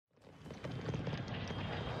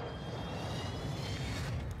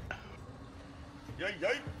Yay,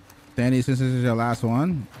 yay. Danny, since this is your last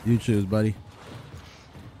one, you choose, buddy.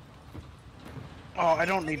 Oh, I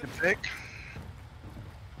don't need to pick.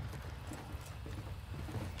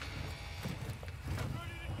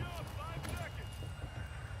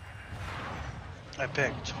 I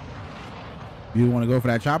picked. You want to go for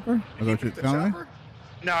that chopper? Or go You to picked the Conley? chopper?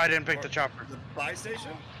 No, I didn't pick the chopper. The buy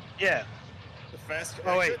station? Yeah. The fast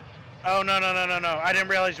Oh, wait. exit? Oh, no. I didn't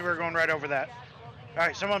realize we were going right over that. All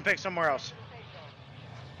right, someone pick somewhere else.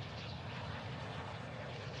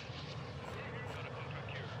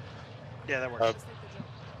 Yeah, that works.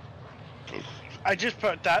 I just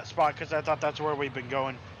put that spot because I thought that's where we've been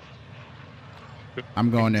going. I'm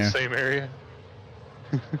going there. The same area.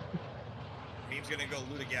 Meme's gonna go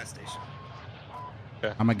loot a gas station.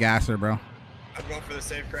 I'm a gasser, bro. I'm going for the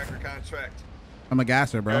safe cracker contract. I'm a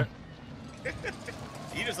gasser, bro.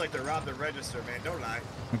 You just like to rob the register, man. Don't lie.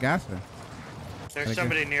 I'm a gasser. There's Okay.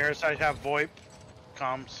 somebody near us. I have VoIP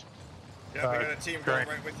comms. Yeah, we got a team going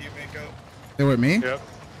right with you, Mako. They're with me? Yep.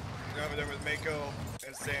 You're over there with Mako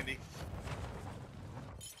and Sandy.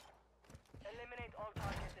 Eliminate all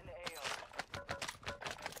targets in the AO.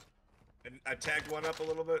 And I tagged one up a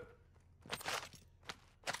little bit.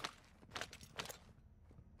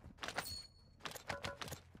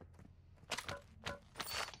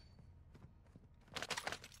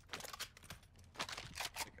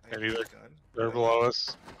 I And either have a gun. they're below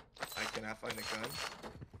us. I cannot find a gun.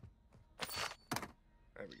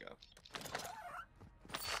 There we go.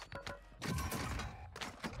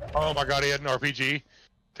 Oh my god, he had an RPG.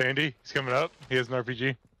 Tandy, he's coming up. He has an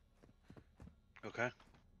RPG. Okay.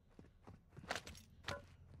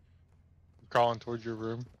 Crawling towards your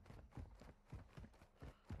room.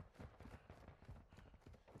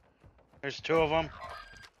 There's two of them.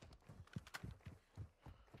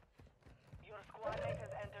 Your squad mate has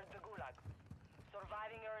entered the gulag.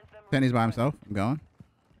 Surviving earns them. Sandy's by himself. I'm going.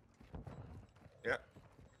 Yeah.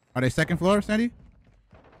 Are they second floor, Sandy?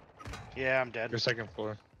 Yeah, I'm dead. Your second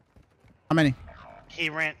floor. How many? He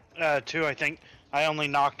ran two, I think. I only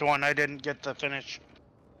knocked one. I didn't get the finish.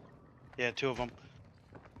 Yeah, two of them.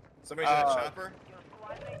 Somebody's in a chopper. Your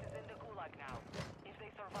squad mate is in the gulag now. If they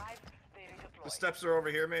survive, they redeploy. The steps are over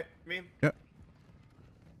here, meme. Yep.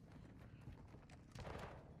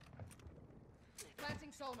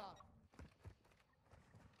 Planting sonar.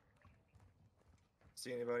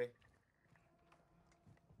 See anybody?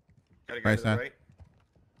 Gotta go Right to the side. right.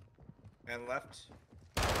 And left.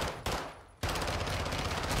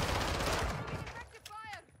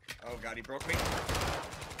 Oh god, he broke me.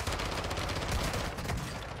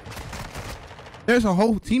 There's a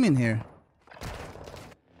whole team in here.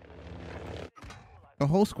 The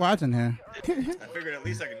whole squad's in here. I figured at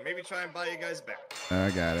least I could maybe try and buy you guys back. I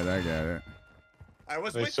got it. I got it. I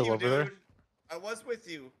was They with still you, over dude. there? I was with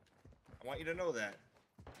you. I want you to know that.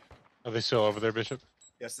 Are they still over there, Bishop?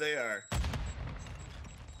 Yes, they are.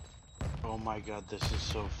 Oh my god, this is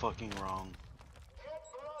so fucking wrong.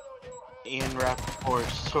 Ian Rappaport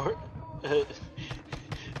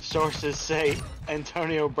sources say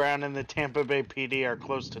Antonio Brown and the Tampa Bay PD are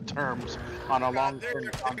close to terms on a long-term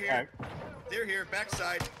contract. They're here,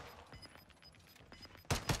 backside.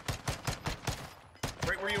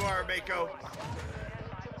 Right where you are, Mako.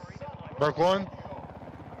 Broke one.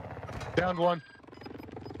 Downed one.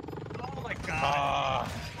 Oh my god.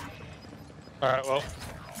 Ah. Alright, well.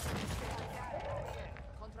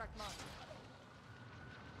 Contract marked.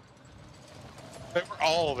 They were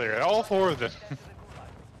all there. All four of them.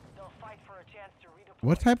 They'll fight for a chance to redeploy.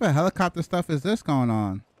 What type of helicopter stuff is this going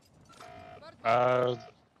on?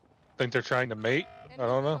 Think they're trying to mate? I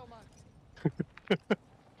don't know. Marked.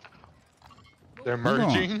 They're Hold on.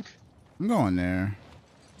 merging. I'm going there.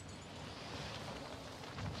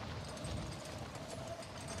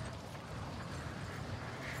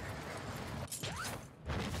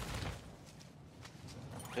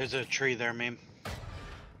 There's a tree there, meme.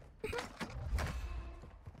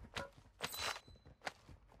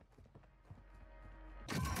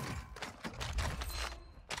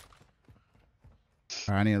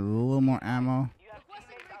 All right, I need a little more ammo. You have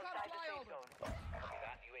teammates outside the safe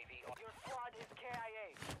zone. Your squad is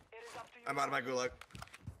KIA. It is up to you. I'm out of my gulag.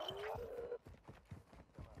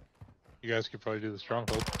 You guys could probably do the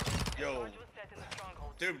stronghold. Yo, Charge was set in the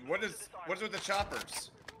stronghold. dude, what is with the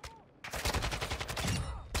choppers?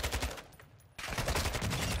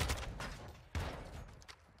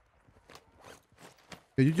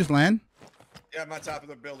 Did you just land? Yeah, I'm on top of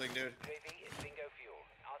the building, dude. UAV is bingo fuel.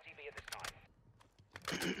 RTB at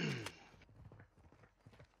this time.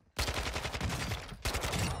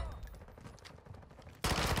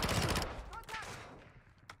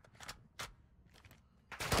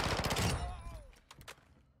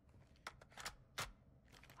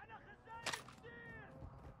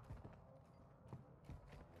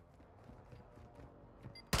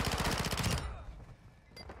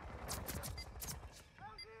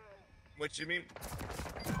 What you mean?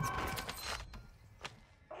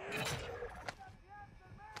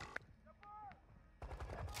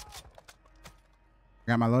 I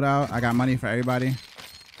got my loadout. I got money for everybody.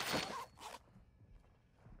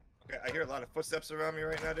 Okay, I hear a lot of footsteps around me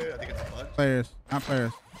right now, dude. I think it's a bug. Players, not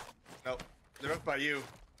players. Nope, they're up by you.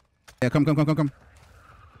 Yeah, come. Nope.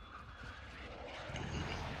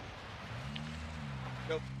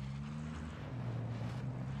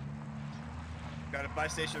 Got a buy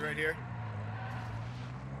station right here.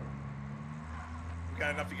 We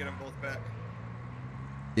got enough to get them both back.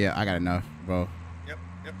 Yeah, I got enough, bro. Yep.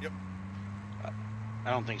 I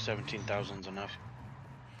don't think 17,000's enough.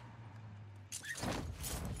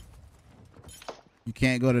 You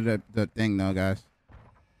can't go to the thing though, guys.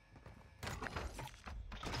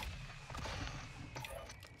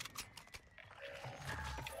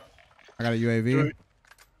 I got a UAV.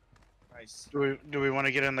 Nice. Do we want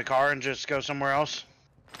to get in the car and just go somewhere else?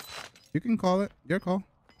 You can call it. Your call.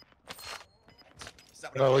 Is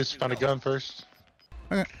that what I'll I at want least to find a do? gun first.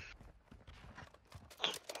 Okay.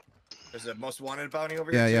 There's a most wanted bounty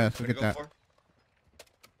over Yeah, here. yeah, too. so get Go that. for?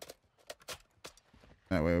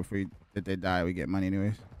 That way, if they die, we get money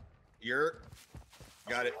anyways.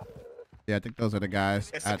 Got it. Yeah, I think those are the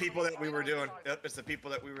guys. It's the people that we were doing. Yep, it's the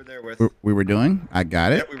people that we were there with. We were doing. I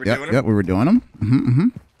got it. Yep, we were doing 'em. Yep, we were doing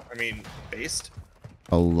them. I mean, based.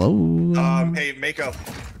 Hello. Hey, Mako.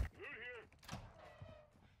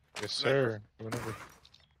 Yes, sir. Whenever.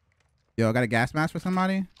 Yo, I got a gas mask for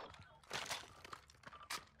somebody.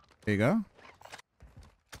 There you go.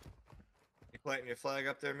 You planting your flag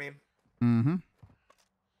up there, meme? Mm-hmm.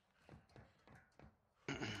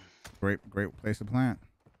 Great place to plant.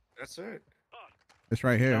 That's right. It's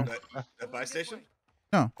right here. That buy station?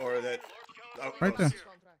 No. Or that? Oh, Right there. Contract.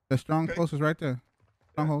 The strong Okay. post is right there.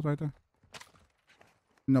 Stronghold's right there.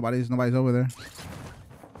 Nobody's over there.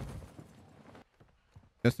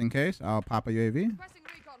 Just in case, I'll pop a UAV. Pressing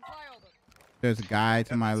recon flyover. There's a guy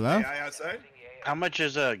to my left. AI outside? How much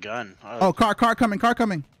is a gun? Oh, car coming,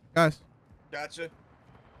 guys. Gotcha.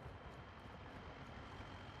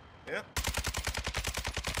 Yep.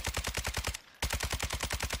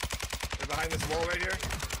 They're behind this wall right here.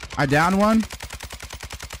 I downed one.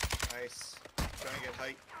 Nice. Trying to get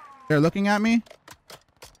height. They're looking at me.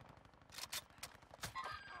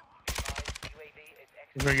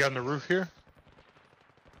 You know you got on the roof here?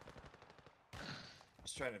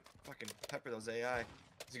 Just trying to fucking pepper those AI.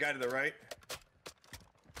 There's a guy to the right.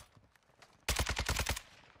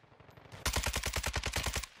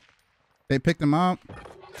 They picked him up. Time's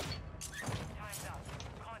up.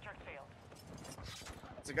 Contract failed.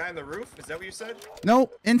 There's a guy on the roof. Is that what you said? No,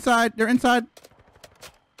 inside. They're inside.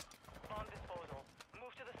 Bomb disposal.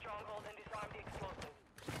 Move to the stronghold and disarm the explosive.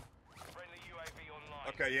 Friendly UAV online.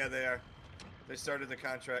 Okay, yeah, they are. They started the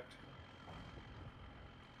contract.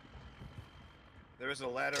 There is a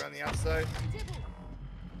ladder on the outside.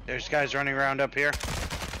 There's guys running around up here.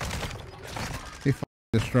 He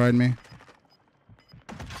destroyed me.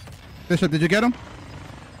 Bishop, did you get him?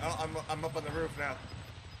 Oh, I'm up on the roof now.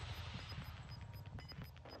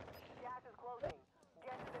 Gas is closing.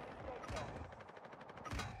 Get to the new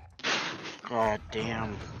safe zone. God damn. I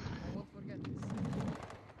won't forget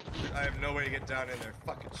this. I have no way to get down in there.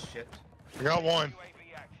 Fucking shit. I got one.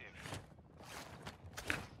 UAV active.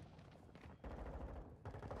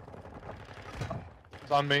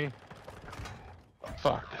 It's on me.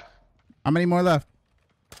 Fuck. How many more left?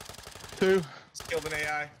 2. Just killed an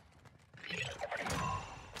AI.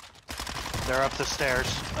 They're up the stairs.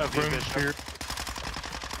 Of you, Room Bishop. here.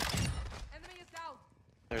 Enemy is down.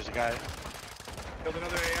 There's a guy. Killed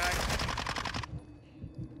another AI.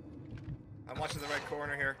 I'm watching the right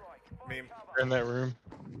corner here. Meme. In that room.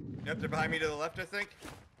 Yep, they're behind me to the left, I think.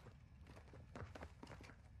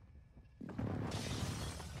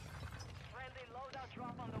 Friendly loadout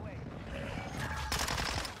drop on the way.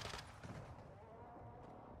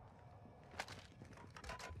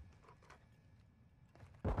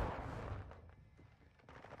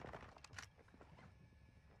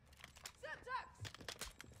 Syntax.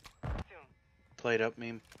 Soon. Played up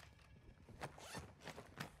meme.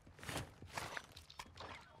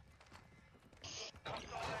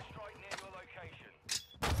 Hostile airstrike near your location.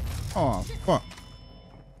 Oh, fuck.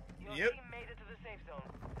 Your Yep. team made it to the safe zone.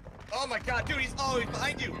 Oh my god, dude, he's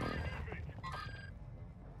behind you.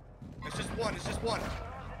 It's just one. This is left.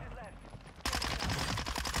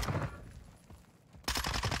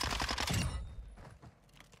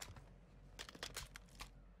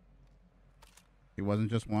 He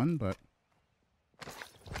wasn't just one, but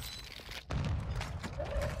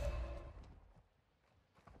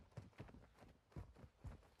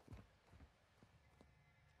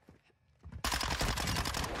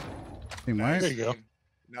Team white. There you go.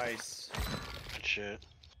 Nice. Good shit.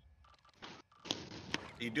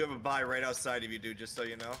 You do have a buy right outside of you, dude. Just so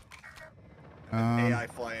you know. Um, AI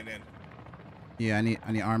flying in. Yeah, I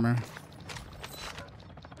need armor.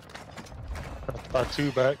 About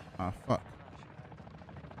 2 back. Oh fuck.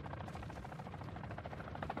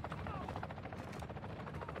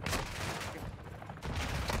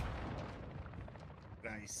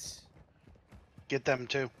 Nice. Get them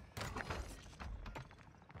too.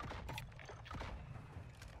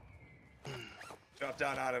 Drop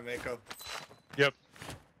down out of Mako. Yep.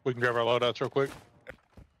 We can grab our loadouts real quick.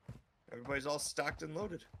 Everybody's all stocked and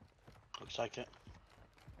loaded. Looks like it.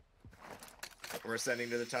 We're ascending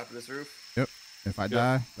to the top of this roof. Yep. If I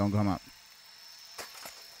die, don't come up.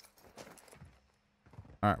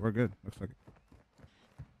 All right, we're good. Looks like it.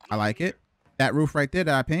 I like it. That roof right there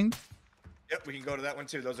that I pinged. Yep, we can go to that one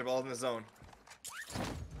too. Those are all in the zone.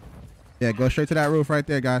 Yeah, go straight to that roof right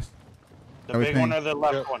there, guys. The big one or the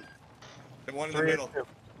left Yep. one? The one in the middle.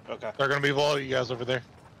 Okay. They're gonna be below you guys over there.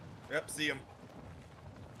 Yep, see him.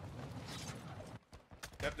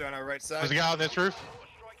 Yep, they're on our right There's a side. guy on this roof.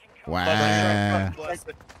 Wow. Bless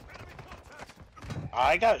it.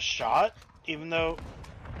 I got shot, even though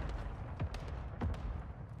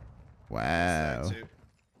Wow. Side too.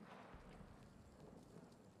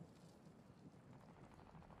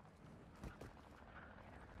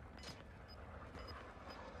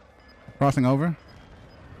 Crossing over.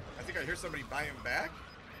 I think I hear somebody buy him back.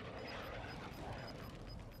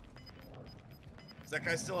 Is that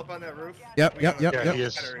guy still up on that roof? Yep, We yep, got a yep, Yeah, yep. he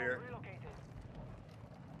is. header here.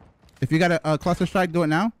 If you got a cluster strike, do it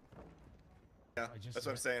now. Yeah, that's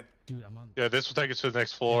what I'm saying. Dude, I'm on. Yeah, this will take us to the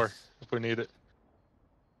next floor if we need it.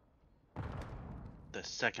 the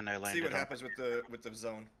second I See landed what on happens with the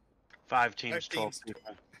zone. 5 teams, 5 12 teams.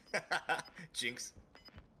 people. Jinx.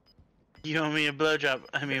 You owe me a blowjob.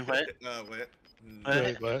 I mean, what? What? What?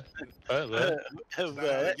 Wait, what? What? That's not how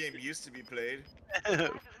the game used to be played.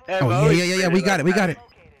 Oh yeah. We got it. We got it.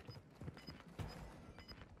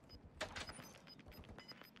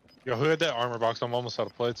 Yo, who had that armor box? I'm almost out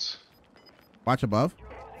of plates. Watch above.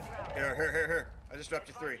 Here. I just dropped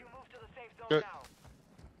you 3. Good.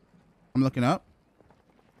 I'm looking up.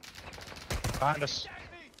 Behind us.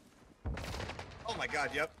 Oh my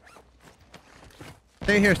god, yep.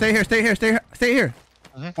 Stay here. Stay here. Stay here. Stay here. Stay here.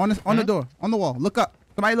 Mhm. On the door. On the wall. Look up.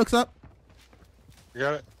 Somebody looks up. You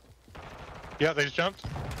got it? Yeah, they just jumped.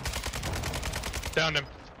 Downed him.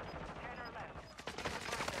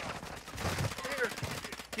 Here.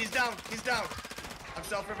 He's down. I'm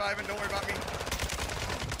self-reviving. Don't worry about me.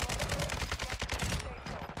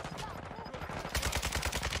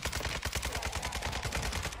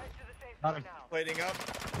 Got him. Plating up.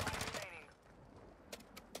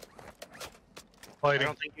 I Plating.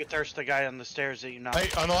 don't think you thirst the guy on the stairs that you knocked.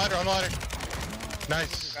 Hey, on the ladder,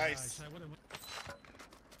 Nice. Nice.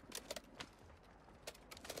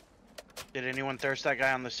 Did anyone thirst that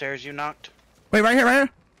guy on the stairs you knocked? Wait, right here.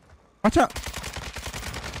 Watch out.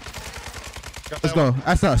 Got Let's that go. one.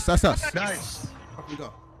 That's us. Nice. We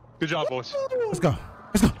go. Good job, boys. Let's go.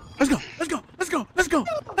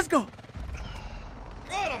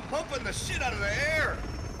 God, I'm pumping the shit out of the air.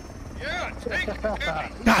 Yeah, take it.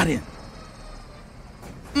 Heavy. Got it.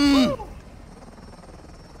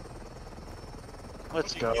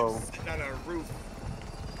 Let's go. Sitting on a roof.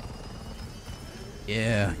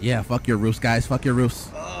 Yeah. Fuck your roofs, guys. Fuck your roofs.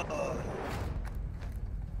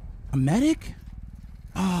 A medic?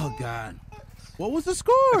 Oh god. What was the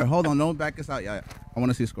score? Hold on, don't back us out. Yeah, I want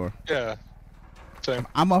to see the score. Yeah. Same.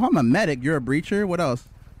 I'm a medic. You're a breacher. What else?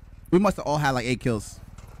 We must have all had like 8 kills.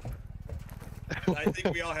 I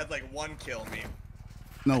think we all had like 1 kill, me.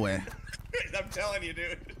 No way. I'm telling you,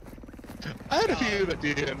 dude. I had a few that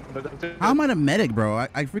didn't. But How am I a medic, bro? I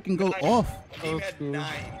freaking go off. Team had 9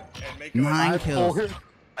 and make 9 kills.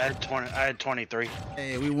 I had 23.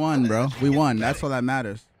 Hey, we won, bro. We won. That's all that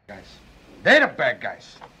matters. Guys. They're the bad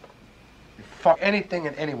guys. You fuck anything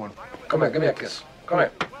and anyone. Come here, give me a kiss. Come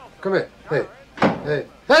here. Come here.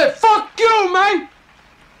 Hey, fuck you, man!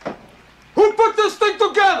 Who put this thing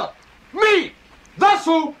together? Me! That's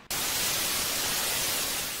who!